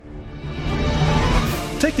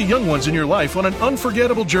Take the young ones in your life on an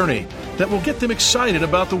unforgettable journey that will get them excited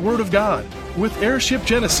about the Word of God with Airship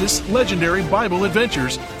Genesis Legendary Bible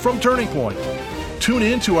Adventures from Turning Point. Tune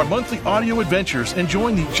in to our monthly audio adventures and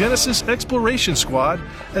join the Genesis Exploration Squad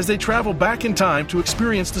as they travel back in time to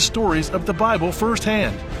experience the stories of the Bible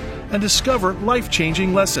firsthand and discover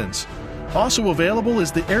life-changing lessons. Also available is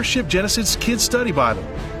the Airship Genesis Kids Study Bible,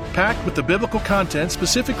 packed with the biblical content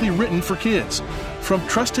specifically written for kids, from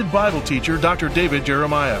trusted Bible teacher Dr. David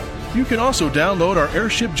Jeremiah. You can also download our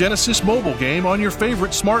Airship Genesis mobile game on your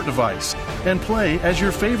favorite smart device and play as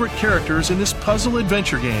your favorite characters in this puzzle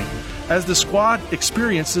adventure game as the squad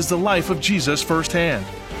experiences the life of Jesus firsthand.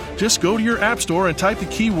 Just go to your app store and type the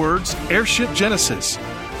keywords Airship Genesis.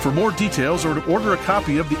 For more details or to order a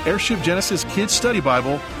copy of the Airship Genesis Kids Study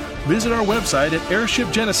Bible, visit our website at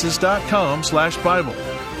airshipgenesis.com/Bible.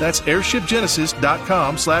 That's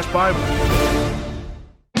airshipgenesis.com/Bible.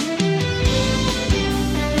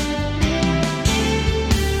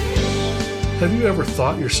 Have you ever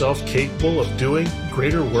thought yourself capable of doing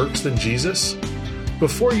greater works than Jesus?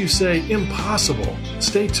 Before you say impossible,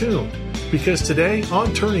 stay tuned, because today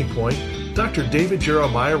on Turning Point, Dr. David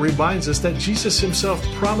Jeremiah reminds us that Jesus himself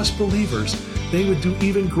promised believers they would do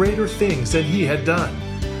even greater things than he had done.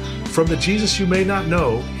 From the Jesus you may not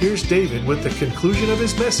know, here's David with the conclusion of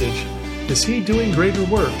his message. Is he doing greater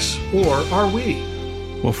works, or are we?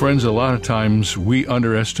 Well, friends, a lot of times we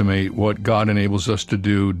underestimate what God enables us to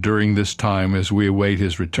do during this time as we await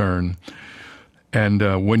his return. And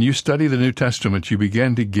when you study the New Testament, you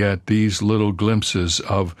begin to get these little glimpses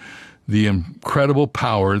of the incredible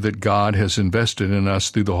power that God has invested in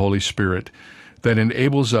us through the Holy Spirit that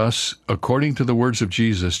enables us, according to the words of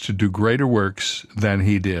Jesus, to do greater works than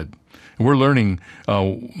he did. And we're learning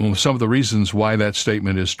some of the reasons why that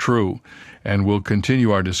statement is true. And we'll continue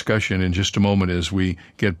our discussion in just a moment as we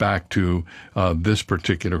get back to this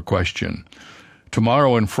particular question.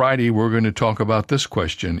 Tomorrow and Friday, we're going to talk about this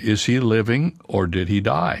question. Is he living or did he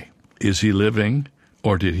die? Is he living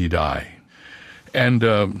or did he die? And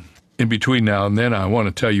in between now and then, I want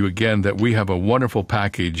to tell you again that we have a wonderful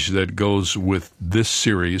package that goes with this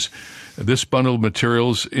series. This bundle of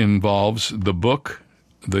materials involves the book,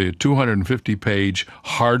 the 250-page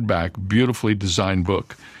hardback, beautifully designed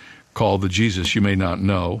book called The Jesus You May Not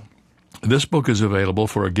Know. This book is available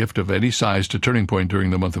for a gift of any size to Turning Point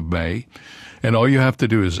during the month of May. And all you have to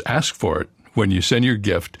do is ask for it when you send your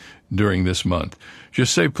gift during this month.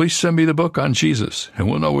 Just say, please send me the book on Jesus, and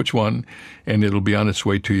we'll know which one, and it'll be on its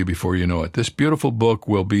way to you before you know it. This beautiful book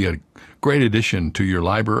will be a great addition to your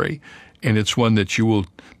library, and it's one that you will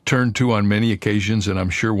turn to on many occasions, and I'm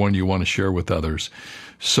sure one you want to share with others.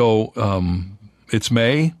 So it's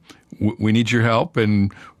May. We need your help,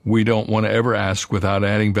 and we don't want to ever ask without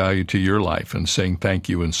adding value to your life and saying thank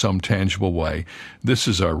you in some tangible way. This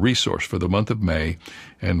is our resource for the month of May,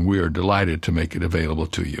 and we are delighted to make it available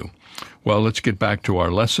to you. Well, let's get back to our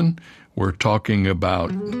lesson. We're talking about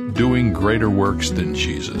doing greater works than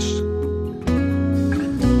Jesus.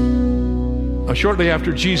 Shortly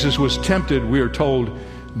after Jesus was tempted, we are told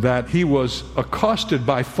that he was accosted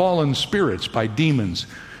by fallen spirits, by demons.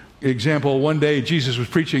 Example, one day Jesus was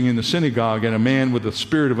preaching in the synagogue, and a man with the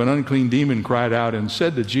spirit of an unclean demon cried out and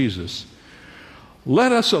said to Jesus,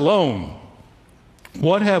 "Let us alone.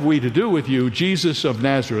 What have we to do with you, Jesus of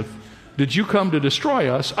Nazareth? Did you come to destroy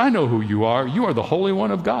us? I know who you are. You are the Holy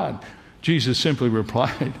One of God." Jesus simply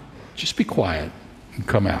replied, "Just be quiet and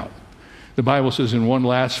come out." The Bible says in one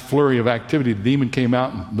last flurry of activity, the demon came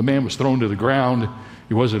out and the man was thrown to the ground.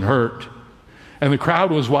 He wasn't hurt. And the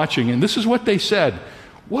crowd was watching, and this is what they said.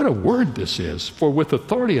 What a word this is, for with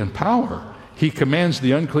authority and power, he commands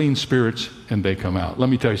the unclean spirits and they come out. Let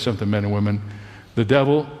me tell you something, men and women. The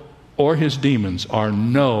devil or his demons are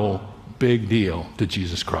no big deal to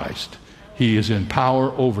Jesus Christ. He is in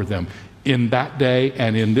power over them in that day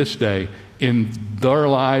and in this day, in their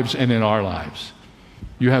lives and in our lives.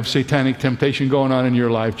 You have satanic temptation going on in your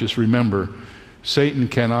life, just remember, Satan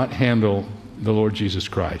cannot handle the Lord Jesus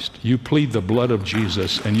Christ. You plead the blood of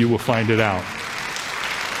Jesus and you will find it out.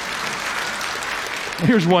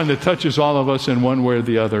 Here's one that touches all of us in one way or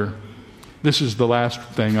the other. This is the last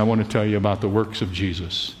thing I want to tell you about the works of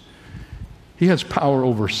Jesus. He has power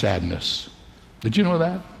over sadness. Did you know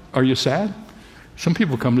that? Are you sad? Some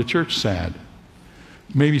people come to church sad.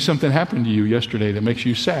 Maybe something happened to you yesterday that makes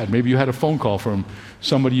you sad. Maybe you had a phone call from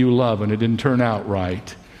somebody you love and it didn't turn out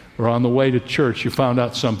right. Or on the way to church you found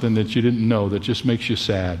out something that you didn't know that just makes you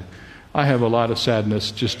sad. I have a lot of sadness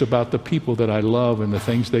just about the people that I love and the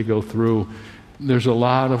things they go through. There's a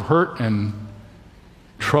lot of hurt and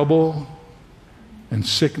trouble and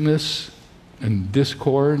sickness and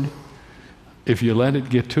discord. If you let it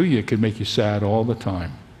get to you, it can make you sad all the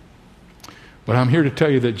time. But I'm here to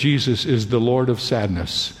tell you that Jesus is the Lord of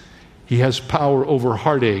sadness. He has power over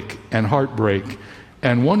heartache and heartbreak.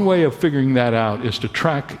 And one way of figuring that out is to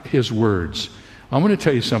track his words. I'm going to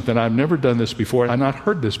tell you something. I've never done this before. I've not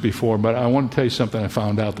heard this before, but I want to tell you something I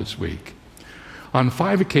found out this week. On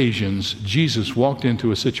 5 occasions, Jesus walked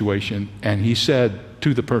into a situation and he said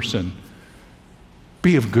to the person,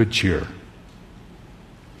 "Be of good cheer."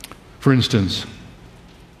 For instance,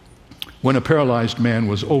 when a paralyzed man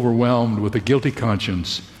was overwhelmed with a guilty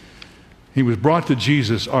conscience, he was brought to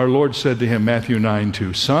Jesus. Our Lord said to him, Matthew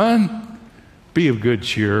 9:2, "Son, be of good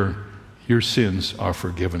cheer. Your sins are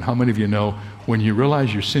forgiven." How many of you know when you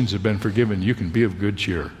realize your sins have been forgiven, you can be of good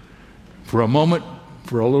cheer? For a moment,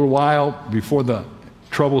 for a little while, before the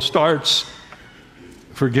trouble starts,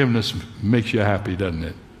 forgiveness makes you happy, doesn't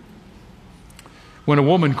it? When a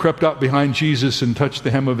woman crept up behind Jesus and touched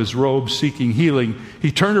the hem of his robe, seeking healing,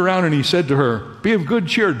 he turned around and he said to her, "Be of good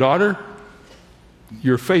cheer, daughter.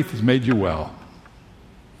 Your faith has made you well."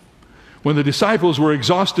 When the disciples were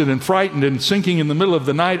exhausted and frightened and sinking in the middle of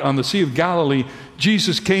the night on the Sea of Galilee,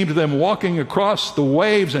 Jesus came to them walking across the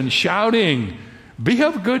waves and shouting, "Be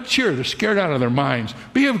of good cheer." They're scared out of their minds.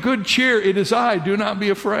 "Be of good cheer. It is I. Do not be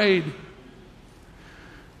afraid."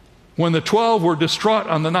 When the 12 were distraught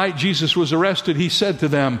on the night Jesus was arrested, he said to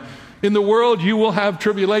them, "In the world you will have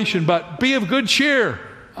tribulation, but be of good cheer.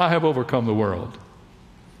 I have overcome the world."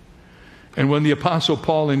 And when the Apostle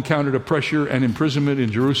Paul encountered a pressure and imprisonment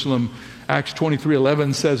in Jerusalem, Acts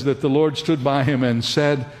 23:11 says that the Lord stood by him and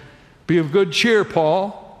said, "Be of good cheer,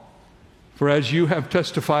 Paul, for as you have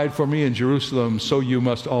testified for me in Jerusalem, so you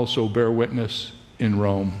must also bear witness in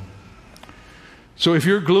Rome." So if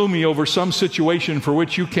you're gloomy over some situation for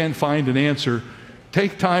which you can't find an answer,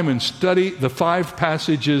 take time and study the 5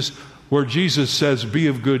 passages where Jesus says, "Be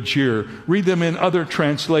of good cheer." Read them in other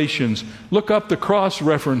translations. Look up the cross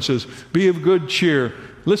references. Be of good cheer.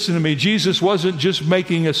 Listen to me. Jesus wasn't just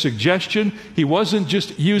making a suggestion. He wasn't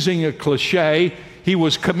just using a cliche. He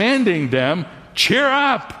was commanding them, cheer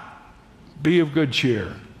up. Be of good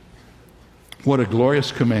cheer. What a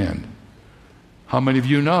glorious command. How many of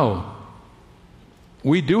you know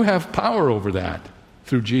we do have power over that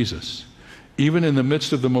through Jesus, even in the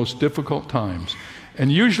midst of the most difficult times?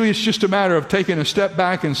 And usually it's just a matter of taking a step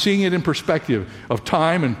back and seeing it in perspective of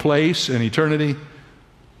time and place and eternity.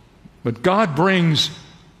 But God brings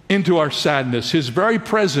into our sadness his very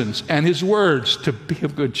presence and his words to be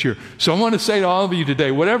of good cheer. So I want to say to all of you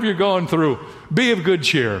today, whatever you're going through, be of good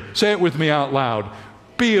cheer. Say it with me out loud.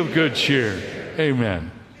 Be of good cheer. Amen.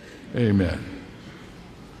 Amen.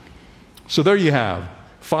 So there you have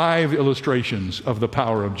 5 illustrations of the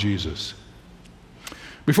power of Jesus.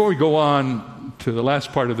 Before we go on to the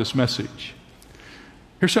last part of this message,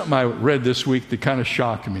 here's something I read this week that kind of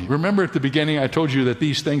shocked me. Remember at the beginning I told you that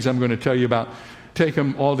these things I'm going to tell you about, take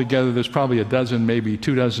them all together, there's probably a dozen, maybe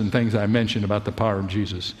 24 things I mentioned about the power of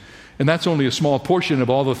Jesus. And that's only a small portion of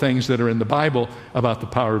all the things that are in the Bible about the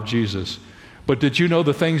power of Jesus. But did you know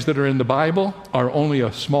the things that are in the Bible are only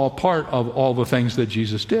a small part of all the things that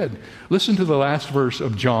Jesus did? Listen to the last verse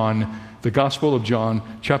of John, the Gospel of John,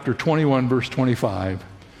 chapter 21, verse 25.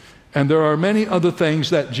 "And there are many other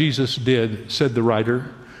things that Jesus did," said the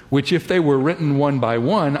writer, "which if they were written one by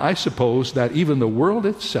one, I suppose that even the world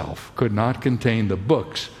itself could not contain the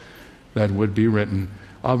books that would be written."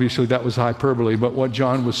 Obviously that was hyperbole, but what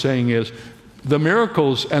John was saying is, the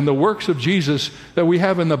miracles and the works of Jesus that we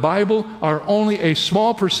have in the Bible are only a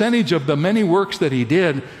small percentage of the many works that he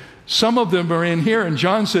did. Some of them are in here, and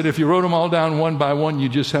John said if you wrote them all down one by one, you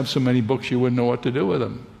just have so many books you wouldn't know what to do with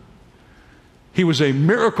them. He was a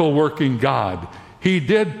miracle-working God. He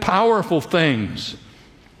did powerful things.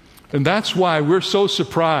 And that's why we're so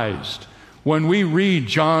surprised when we read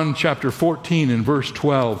John chapter 14 and verse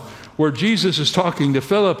 12, where Jesus is talking to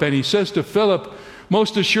Philip, and he says to Philip,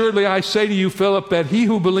 "Most assuredly I say to you, Philip, that he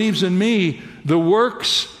who believes in me, the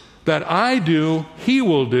works that I do, he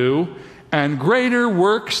will do, and greater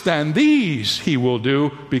works than these he will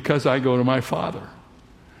do, because I go to my Father."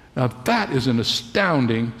 Now that is an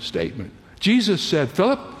astounding statement. Jesus said,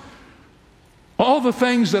 "Philip, all the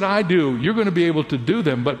things that I do, you're going to be able to do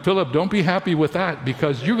them. But Philip, don't be happy with that,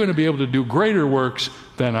 because you're going to be able to do greater works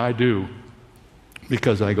than I do,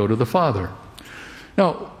 because I go to the Father."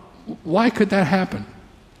 Now, why could that happen?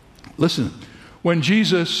 Listen, when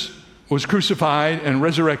Jesus was crucified and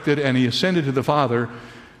resurrected and he ascended to the Father,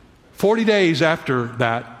 40 days after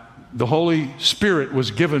that, the Holy Spirit was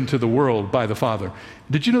given to the world by the Father.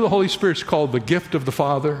 Did you know the Holy Spirit's called the gift of the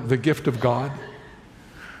Father, the gift of God?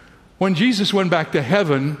 When Jesus went back to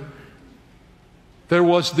heaven, there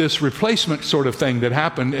was this replacement sort of thing that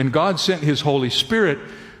happened, and God sent His Holy Spirit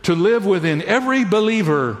to live within every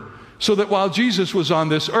believer, so that while Jesus was on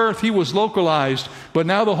this earth, He was localized, but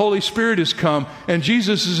now the Holy Spirit has come, and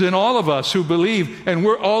Jesus is in all of us who believe, and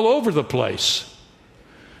we're all over the place.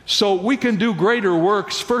 So we can do greater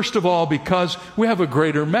works, first of all, because we have a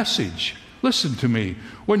greater message. Listen to me.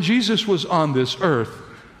 When Jesus was on this earth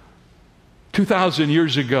 2,000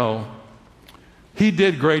 years ago, He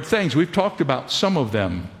did great things. We've talked about some of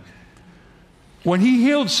them. When He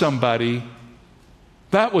healed somebody,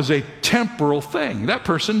 that was a temporal thing. That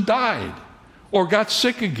person died or got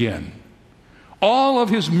sick again. All of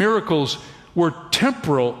His miracles were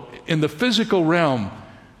temporal in the physical realm.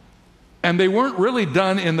 And they weren't really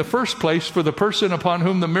done in the first place for the person upon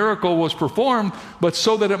whom the miracle was performed, but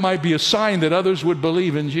so that it might be a sign that others would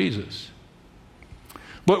believe in Jesus.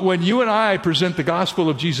 But when you and I present the gospel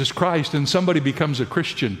of Jesus Christ and somebody becomes a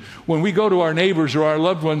Christian, when we go to our neighbors or our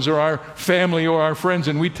loved ones or our family or our friends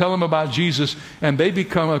and we tell them about Jesus and they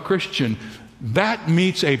become a Christian, that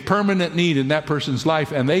meets a permanent need in that person's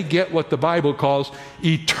life, and they get what the Bible calls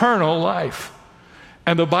eternal life.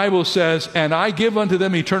 And the Bible says, and I give unto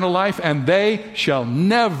them eternal life, and they shall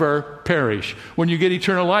never perish. When you get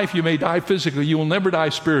eternal life, you may die physically. You will never die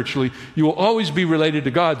spiritually. You will always be related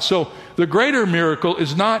to God. So the greater miracle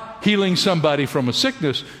is not healing somebody from a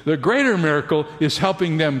sickness. The greater miracle is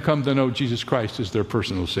helping them come to know Jesus Christ as their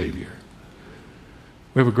personal Savior.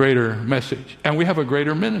 We have a greater message, and we have a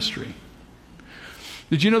greater ministry.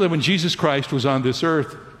 Did you know that when Jesus Christ was on this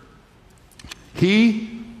earth,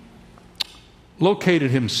 He located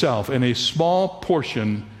Himself in a small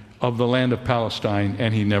portion of the land of Palestine,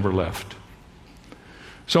 and He never left.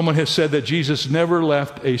 Someone has said that Jesus never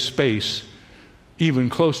left a space even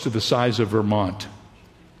close to the size of Vermont.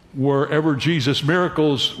 Wherever Jesus'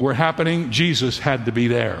 miracles were happening, Jesus had to be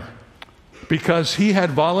there, because He had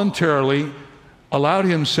voluntarily allowed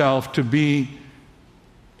Himself to be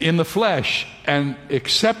in the flesh and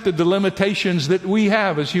accepted the limitations that we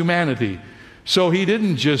have as humanity. So He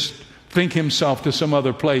didn't just think Himself to some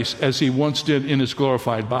other place as He once did in His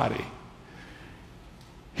glorified body.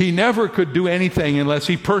 He never could do anything unless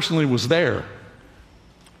He personally was there.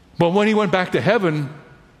 But when He went back to heaven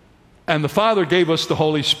and the Father gave us the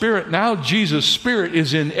Holy Spirit, now Jesus' Spirit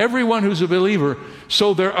is in everyone who's a believer.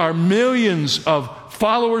 So there are millions of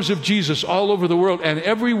followers of Jesus all over the world, and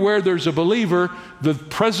everywhere there's a believer, the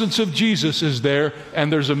presence of Jesus is there,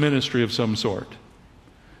 and there's a ministry of some sort.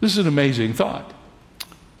 This is an amazing thought.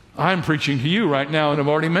 I'm preaching to you right now, and I've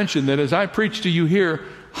already mentioned that as I preach to you here,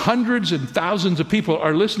 hundreds and thousands of people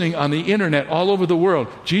are listening on the internet all over the world.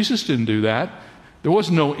 Jesus didn't do that. There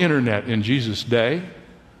was no internet in Jesus' day.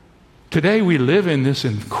 Today we live in this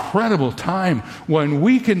incredible time when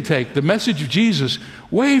we can take the message of Jesus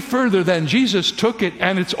way further than Jesus took it,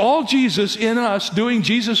 and it's all Jesus in us doing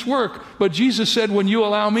Jesus' work. But Jesus said, when you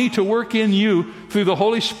allow me to work in you through the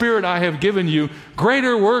Holy Spirit I have given you,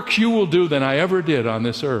 greater works you will do than I ever did on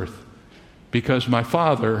this earth, because my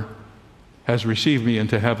Father has received me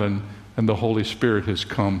into heaven, and the Holy Spirit has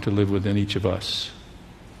come to live within each of us.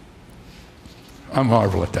 I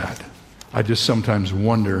marvel at that. I just sometimes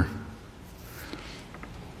wonder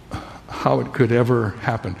how it could ever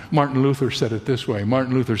happen. Martin Luther said it this way.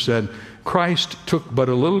 Martin Luther said, Christ took but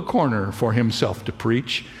a little corner for Himself to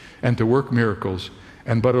preach and to work miracles,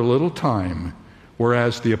 and but a little time,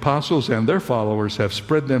 whereas the apostles and their followers have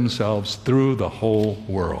spread themselves through the whole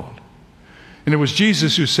world. And it was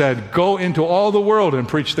Jesus who said, go into all the world and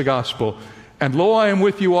preach the gospel. And lo, I am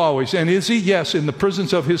with you always. And is He? Yes, in the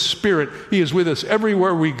presence of His Spirit. He is with us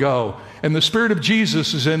everywhere we go. And the Spirit of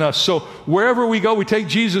Jesus is in us. So wherever we go, we take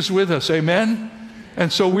Jesus with us. Amen?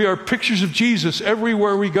 And so we are pictures of Jesus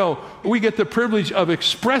everywhere we go. We get the privilege of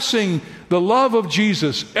expressing the love of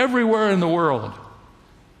Jesus everywhere in the world.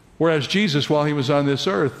 Whereas Jesus, while He was on this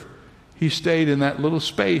earth, He stayed in that little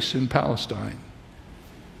space in Palestine.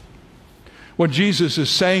 What Jesus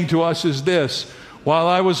is saying to us is this: while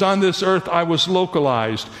I was on this earth, I was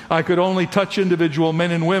localized. I could only touch individual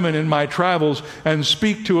men and women in my travels and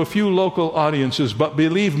speak to a few local audiences. But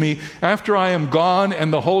believe me, after I am gone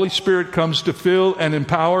and the Holy Spirit comes to fill and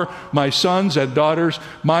empower my sons and daughters,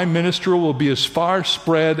 my ministry will be as far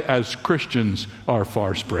spread as Christians are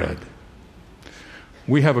far spread.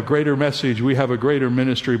 We have a greater message, we have a greater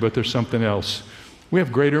ministry, but there's something else. We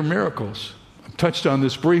have greater miracles. I've touched on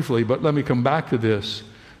this briefly, but let me come back to this.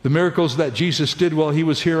 The miracles that Jesus did while He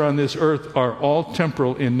was here on this earth are all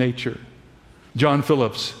temporal in nature. John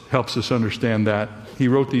Phillips helps us understand that. He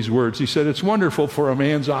wrote these words. He said, it's wonderful for a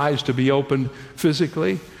man's eyes to be opened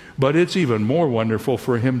physically, but it's even more wonderful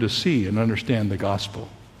for him to see and understand the gospel.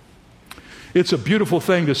 It's a beautiful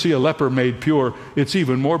thing to see a leper made pure. It's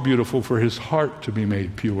even more beautiful for his heart to be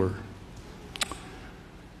made pure.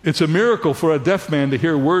 It's a miracle for a deaf man to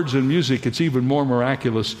hear words and music. It's even more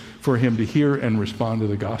miraculous for him to hear and respond to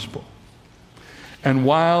the gospel. And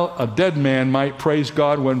while a dead man might praise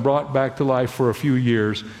God when brought back to life for a few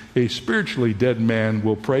years, a spiritually dead man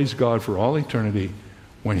will praise God for all eternity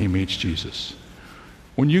when he meets Jesus.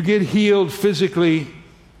 When you get healed physically,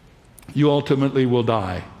 you ultimately will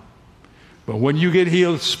die. But when you get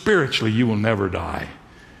healed spiritually, you will never die.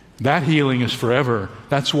 That healing is forever.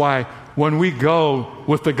 That's why when we go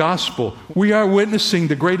with the gospel, we are witnessing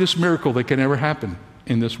the greatest miracle that can ever happen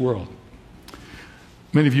in this world.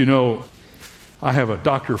 Many of you know I have a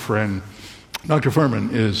doctor friend. Dr. Furman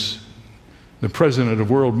is the president of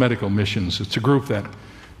World Medical Missions. It's a group that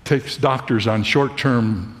takes doctors on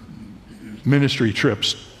short-term ministry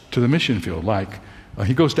trips to the mission field.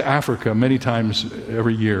 He goes to Africa many times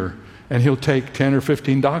every year, and he'll take 10 or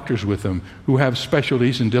 15 doctors with him who have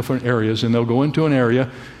specialties in different areas, and they'll go into an area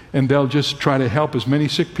and they'll just try to help as many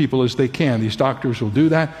sick people as they can. These doctors will do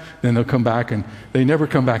that, then they'll come back, and they never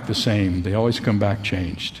come back the same. They always come back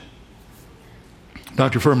changed.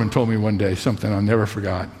 Dr. Furman told me one day something I never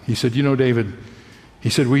forgot. He said, "You know, David," he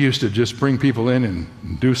said, "we used to just bring people in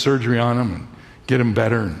and do surgery on them and get them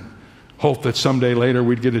better and hope that someday later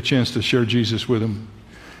we'd get a chance to share Jesus with them."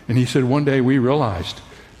 And he said, "One day we realized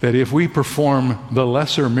that if we perform the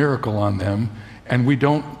lesser miracle on them and we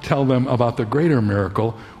don't tell them about the greater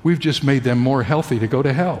miracle, we've just made them more healthy to go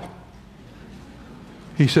to hell."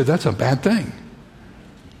 He said, "That's a bad thing."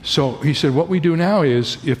 So he said, what we do now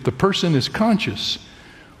is, if the person is conscious,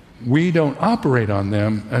 we don't operate on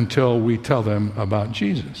them until we tell them about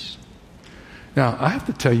Jesus. Now, I have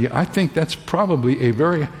to tell you, I think that's probably a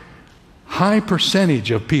very high percentage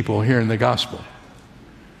of people hearing the gospel.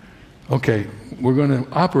 Okay, we're going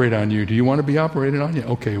to operate on you. Do you want to be operated on you?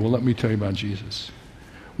 Okay, well, let me tell you about Jesus.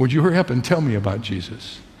 Would you hurry up and tell me about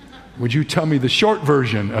Jesus? Would you tell me the short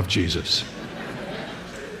version of Jesus?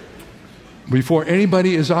 Before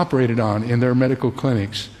anybody is operated on in their medical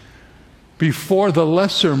clinics, before the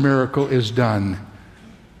lesser miracle is done,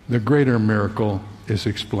 the greater miracle is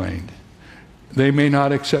explained. They may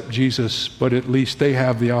not accept Jesus, but at least they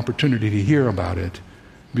have the opportunity to hear about it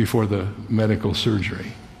before the medical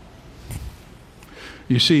surgery.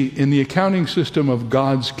 You see, in the accounting system of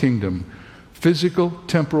God's kingdom, physical,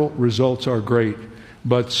 temporal results are great,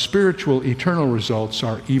 but spiritual, eternal results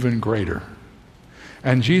are even greater.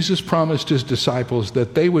 And Jesus promised his disciples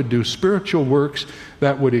that they would do spiritual works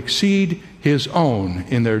that would exceed his own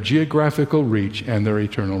in their geographical reach and their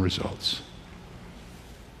eternal results.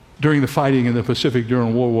 During the fighting in the Pacific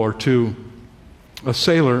during World War II, a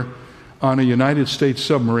sailor on a United States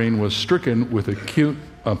submarine was stricken with acute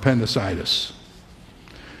appendicitis.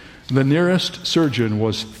 The nearest surgeon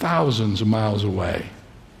was thousands of miles away.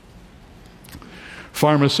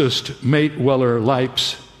 Pharmacist Mate Weller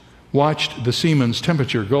Lipes watched the seaman's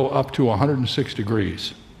temperature go up to 106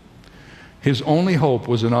 degrees. His only hope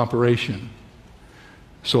was an operation.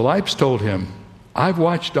 So Lipes told him, "I've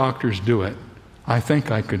watched doctors do it. I think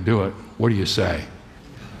I could do it. What do you say?"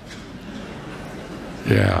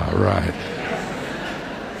 Yeah, right.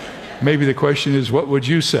 Maybe the question is, what would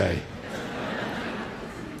you say?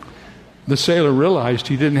 The sailor realized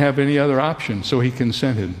he didn't have any other option, so he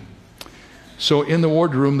consented. So in the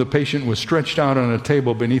wardroom, the patient was stretched out on a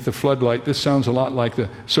table beneath a floodlight. This sounds a lot like the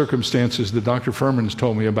circumstances that Dr. Furman's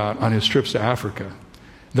told me about on his trips to Africa.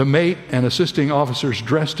 The mate and assisting officers,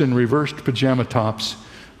 dressed in reversed pajama tops,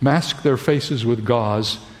 masked their faces with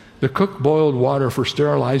gauze. The cook boiled water for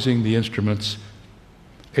sterilizing the instruments.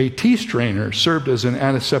 A tea strainer served as an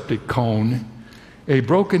antiseptic cone. A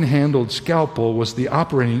broken-handled scalpel was the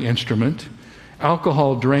operating instrument.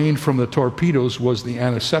 Alcohol drained from the torpedoes was the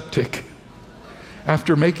antiseptic.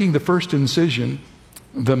 After making the first incision,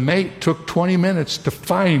 the mate took 20 minutes to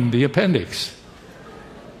find the appendix.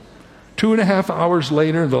 2.5 hours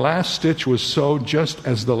later, the last stitch was sewed just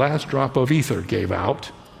as the last drop of ether gave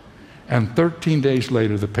out. And 13 days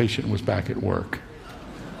later, the patient was back at work.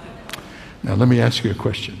 Now, let me ask you a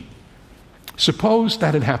question. Suppose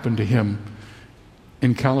that had happened to him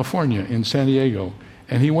in California, in San Diego,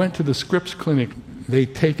 and he went to the Scripps Clinic. They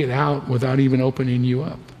take it out without even opening you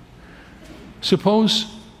up. Suppose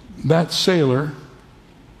that sailor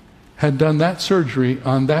had done that surgery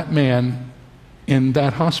on that man in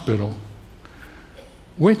that hospital.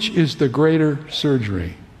 Which is the greater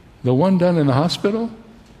surgery? The one done in the hospital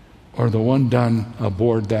or the one done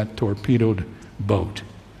aboard that torpedoed boat?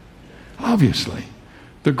 Obviously,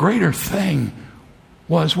 the greater thing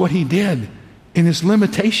was what he did in his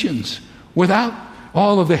limitations, without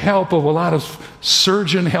all of the help of a lot of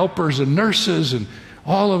surgeon helpers and nurses and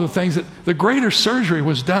all of the things. That the greater surgery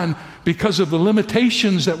was done because of the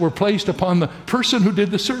limitations that were placed upon the person who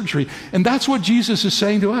did the surgery. And that's what Jesus is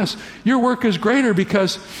saying to us. Your work is greater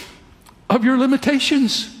because of your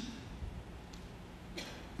limitations.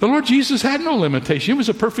 The Lord Jesus had no limitation. He was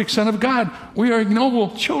a perfect Son of God. We are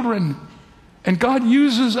ignoble children. And God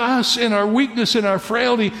uses us in our weakness, in our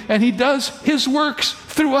frailty, and He does His works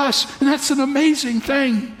through us. And that's an amazing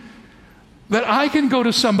thing. That I can go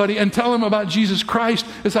to somebody and tell them about Jesus Christ,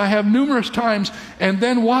 as I have numerous times, and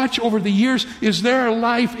then watch over the years as their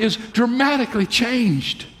life is dramatically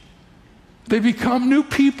changed. They become new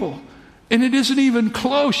people. And it isn't even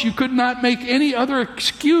close. You could not make any other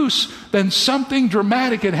excuse than something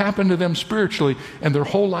dramatic had happened to them spiritually, and their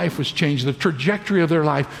whole life was changed. The trajectory of their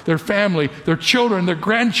life, their family, their children, their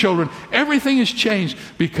grandchildren, everything is changed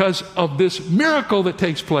because of this miracle that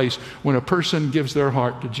takes place when a person gives their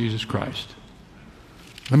heart to Jesus Christ.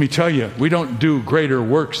 Let me tell you, we don't do greater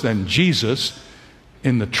works than Jesus.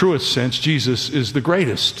 In the truest sense, Jesus is the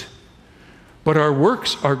greatest. But our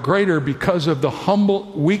works are greater because of the humble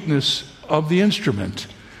weakness of the instrument.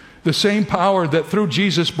 The same power that through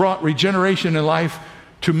Jesus brought regeneration in life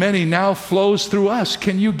to many now flows through us.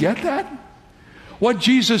 Can you get that? What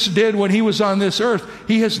Jesus did when He was on this earth,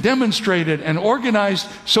 He has demonstrated and organized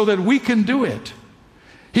so that we can do it.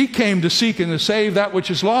 He came to seek and to save that which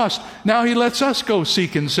is lost. Now He lets us go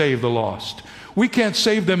seek and save the lost. We can't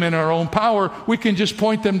save them in our own power. We can just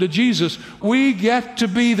point them to Jesus. We get to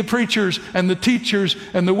be the preachers and the teachers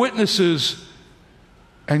and the witnesses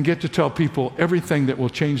and get to tell people everything that will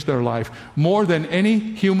change their life. More than any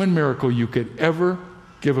human miracle you could ever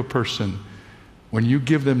give a person. When you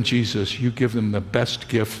give them Jesus, you give them the best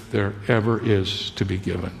gift there ever is to be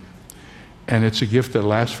given. And it's a gift that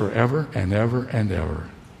lasts forever and ever and ever.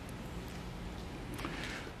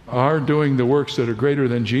 Our doing the works that are greater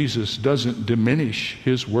than Jesus doesn't diminish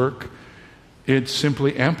His work. It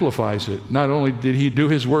simply amplifies it. Not only did He do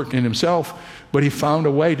His work in Himself, but He found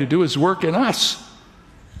a way to do His work in us.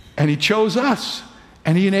 And He chose us.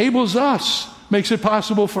 And He enables us. Makes it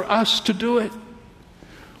possible for us to do it.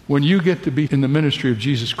 When you get to be in the ministry of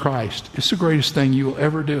Jesus Christ, it's the greatest thing you will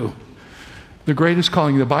ever do. The greatest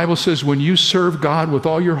calling. The Bible says when you serve God with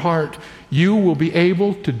all your heart, you will be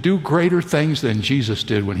able to do greater things than Jesus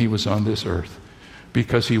did when He was on this earth,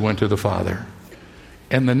 because He went to the Father.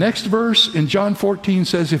 And the next verse in John 14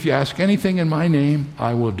 says, if you ask anything in my name,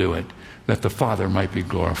 I will do it, that the Father might be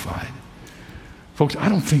glorified. Folks, I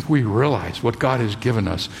don't think we realize what God has given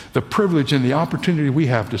us, the privilege and the opportunity we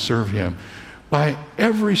have to serve Him. By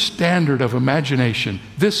every standard of imagination,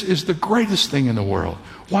 this is the greatest thing in the world.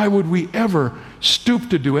 Why would we ever stoop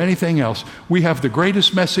to do anything else? We have the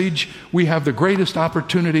greatest message, we have the greatest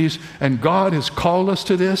opportunities, and God has called us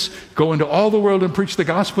to this. Go into all the world and preach the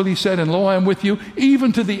gospel, He said, and lo, I am with you,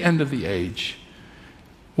 even to the end of the age.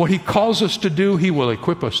 What He calls us to do, He will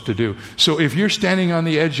equip us to do. So if you're standing on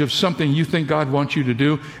the edge of something you think God wants you to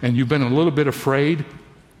do, and you've been a little bit afraid,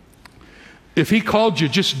 if He called you,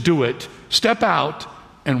 just do it. Step out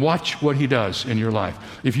and watch what He does in your life.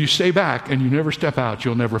 If you stay back and you never step out,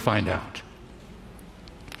 you'll never find out.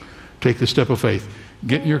 Take the step of faith.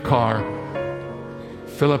 Get in your car,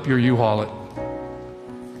 fill up your U-Haul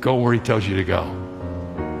it, go where He tells you to go,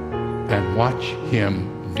 and watch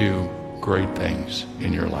Him do great things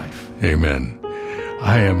in your life. Amen.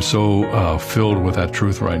 I am so filled with that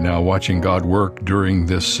truth right now, watching God work during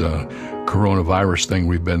this coronavirus thing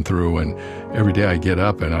we've been through. And every day I get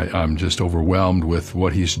up and I'm just overwhelmed with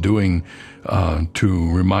what He's doing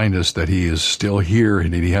to remind us that He is still here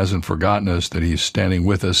and that He hasn't forgotten us, that He's standing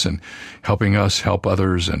with us and helping us help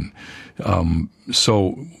others. And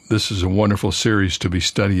so this is a wonderful series to be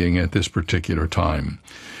studying at this particular time.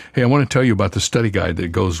 Hey, I want to tell you about the study guide that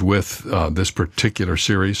goes with this particular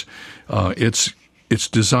series. It's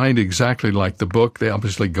designed exactly like the book. They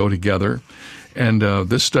obviously go together. And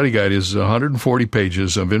this study guide is 140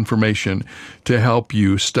 pages of information to help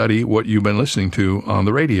you study what you've been listening to on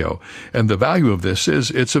the radio. And the value of this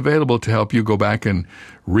is it's available to help you go back and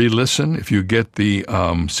re-listen. If you get the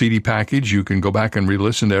CD package, you can go back and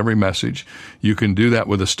re-listen to every message. You can do that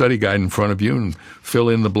with a study guide in front of you and fill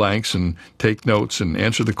in the blanks and take notes and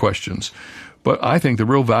answer the questions. But I think the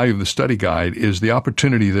real value of the study guide is the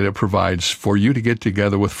opportunity that it provides for you to get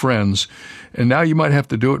together with friends. And now you might have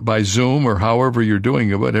to do it by Zoom or however you're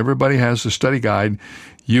doing it, but everybody has the study guide.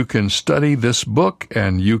 You can study this book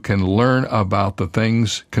and you can learn about the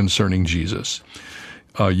things concerning Jesus.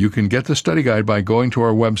 You can get the study guide by going to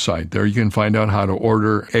our website. There you can find out how to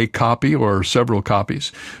order a copy or several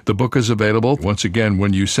copies. The book is available. Once again,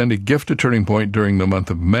 when you send a gift to Turning Point during the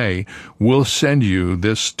month of May, we'll send you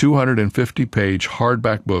this 250-page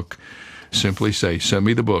hardback book. Simply say, send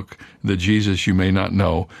me the book, The Jesus You May Not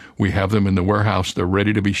Know. We have them in the warehouse. They're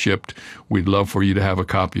ready to be shipped. We'd love for you to have a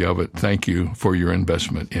copy of it. Thank you for your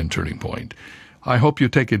investment in Turning Point. I hope you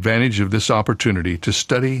take advantage of this opportunity to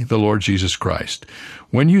study the Lord Jesus Christ.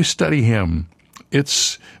 When you study Him,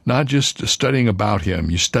 it's not just studying about Him.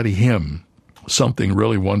 You study Him. Something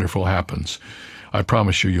really wonderful happens. I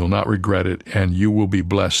promise you, you'll not regret it, and you will be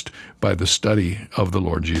blessed by the study of the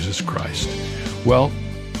Lord Jesus Christ. Well,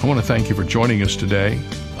 I want to thank you for joining us today.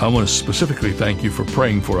 I want to specifically thank you for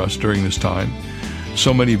praying for us during this time.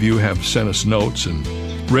 So many of you have sent us notes and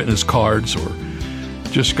written us cards or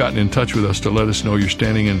just gotten in touch with us to let us know you're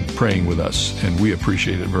standing and praying with us, and we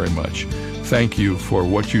appreciate it very much. Thank you for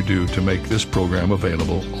what you do to make this program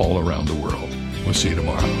available all around the world. We'll see you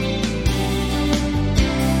tomorrow.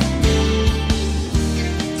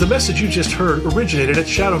 The message you just heard originated at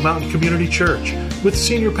Shadow Mountain Community Church with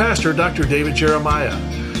Senior Pastor Dr. David Jeremiah.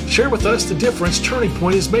 Share with us the difference Turning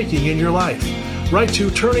Point is making in your life. Write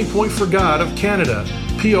to Turning Point for God of Canada,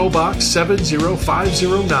 P.O. Box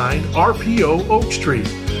 70509, RPO Oak Street,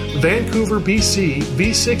 Vancouver, BC,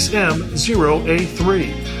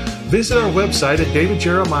 V6M0A3. Visit our website at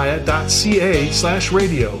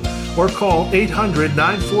davidjeremiah.ca/radio or call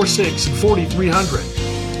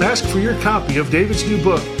 800-946-4300. Ask for your copy of David's new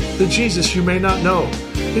book, The Jesus You May Not Know.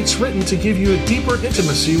 It's written to give you a deeper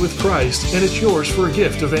intimacy with Christ, and it's yours for a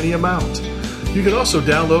gift of any amount. You can also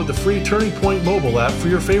download the free Turning Point mobile app for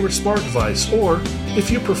your favorite smart device, or, if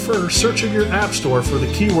you prefer, search in your app store for the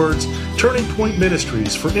keywords Turning Point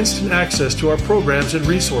Ministries for instant access to our programs and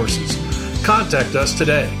resources. Contact us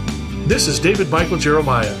today. This is David Michael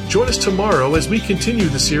Jeremiah. Join us tomorrow as we continue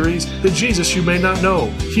the series, The Jesus You May Not Know,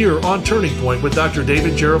 here on Turning Point with Dr.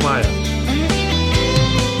 David Jeremiah.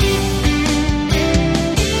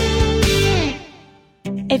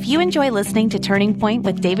 If you enjoy listening to Turning Point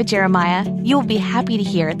with David Jeremiah, you will be happy to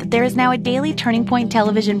hear that there is now a daily Turning Point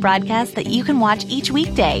television broadcast that you can watch each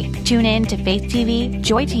weekday. Tune in to Faith TV,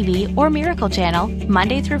 Joy TV, or Miracle Channel,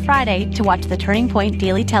 Monday through Friday, to watch the Turning Point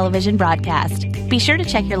daily television broadcast. Be sure to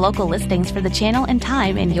check your local listings for the channel and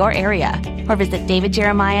time in your area, or visit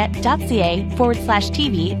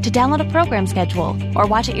davidjeremiah.ca/TV to download a program schedule or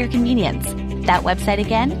watch at your convenience. That website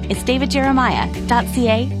again is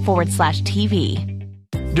davidjeremiah.ca/TV.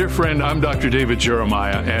 Dear friend, I'm Dr. David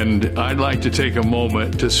Jeremiah, and I'd like to take a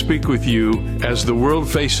moment to speak with you as the world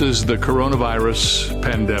faces the coronavirus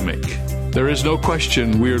pandemic. There is no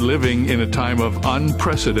question we are living in a time of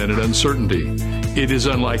unprecedented uncertainty. It is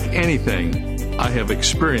unlike anything I have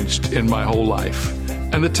experienced in my whole life.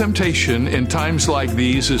 And the temptation in times like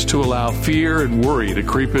these is to allow fear and worry to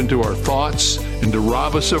creep into our thoughts and to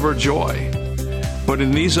rob us of our joy. But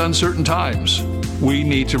in these uncertain times, we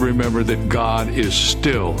need to remember that God is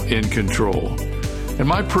still in control. And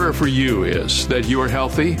my prayer for you is that you are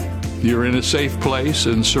healthy, you're in a safe place,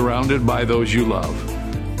 and surrounded by those you love.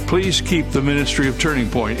 Please keep the ministry of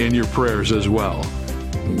Turning Point in your prayers as well.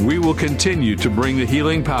 We will continue to bring the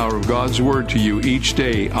healing power of God's Word to you each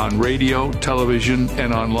day on radio, television,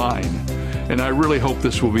 and online. And I really hope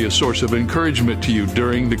this will be a source of encouragement to you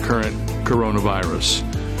during the current coronavirus.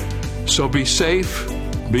 So be safe,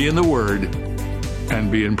 be in the Word, and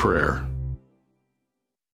be in prayer.